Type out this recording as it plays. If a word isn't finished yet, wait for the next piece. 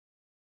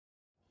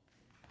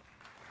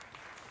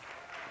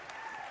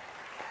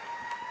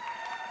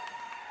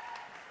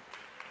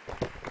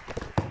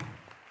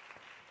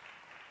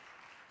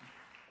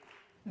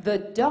The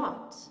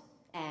Dot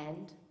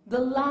and the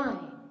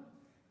Line,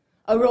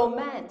 a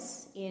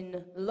romance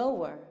in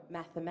lower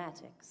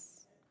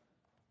mathematics.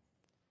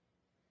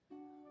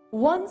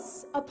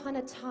 Once upon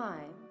a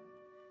time,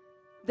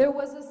 there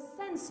was a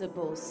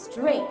sensible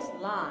straight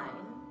line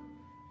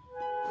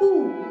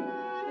who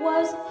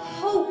was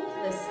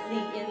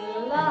hopelessly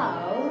in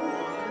love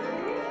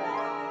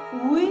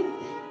with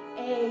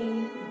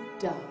a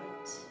dot.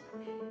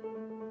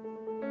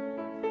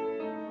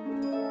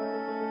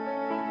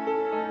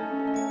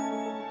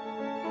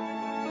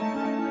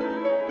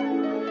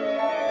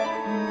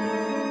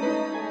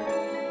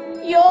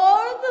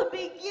 You're the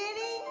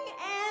beginning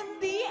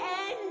and the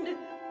end,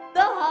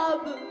 the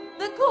hub,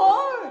 the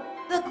core,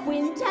 the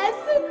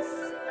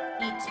quintessence,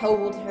 he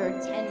told her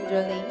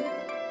tenderly.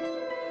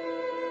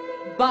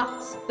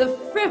 But the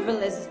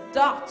frivolous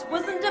Dot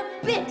wasn't a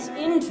bit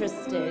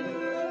interested,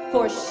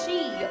 for she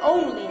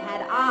only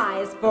had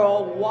eyes for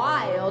a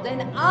wild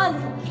and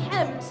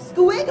unkempt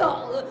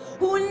squiggle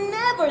who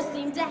never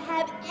seemed to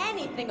have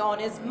anything on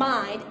his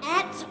mind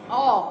at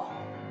all.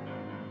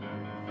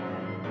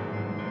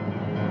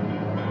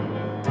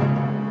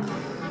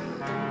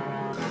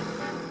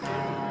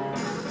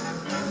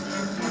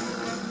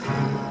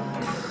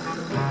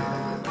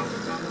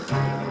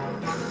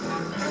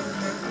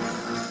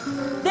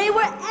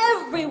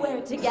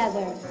 Everywhere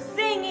together,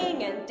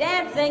 singing and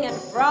dancing and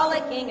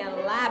frolicking and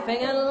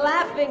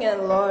laughing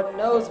and Lord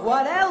knows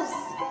what else.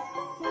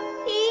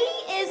 He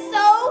is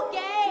so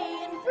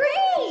gay and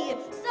free,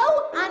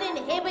 so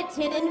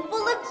uninhibited and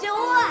full of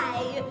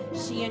joy,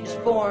 she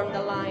informed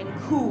the line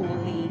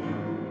coolly.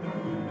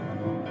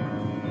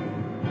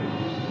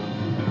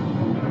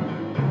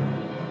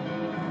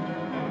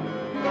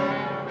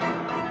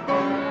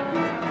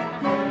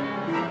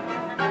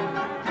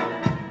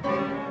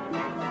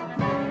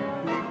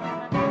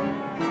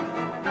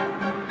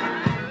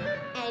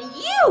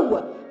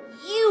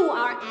 You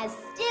are as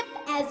stiff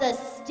as a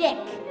stick,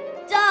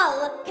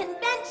 dull,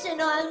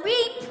 conventional and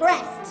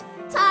repressed,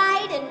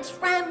 tied and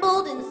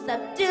trembled and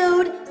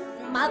subdued,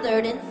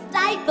 smothered and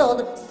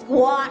stifled,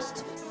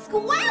 squashed,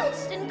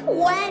 squelched and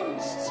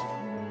quenched.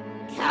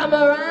 Come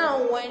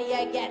around when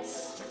you get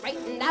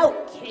straightened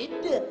out,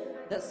 kid,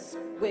 the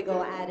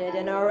squiggle added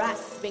in a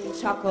rasping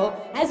chuckle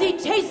as he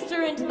chased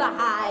her into the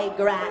high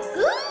grass.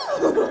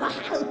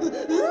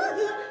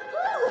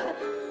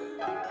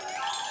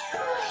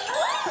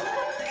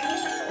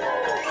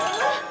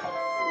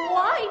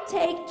 Why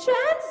take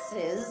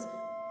chances?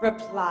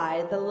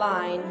 Replied the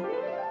line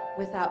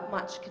without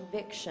much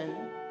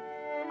conviction.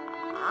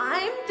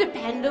 I'm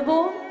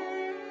dependable.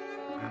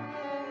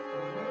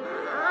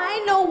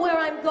 I know where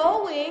I'm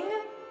going.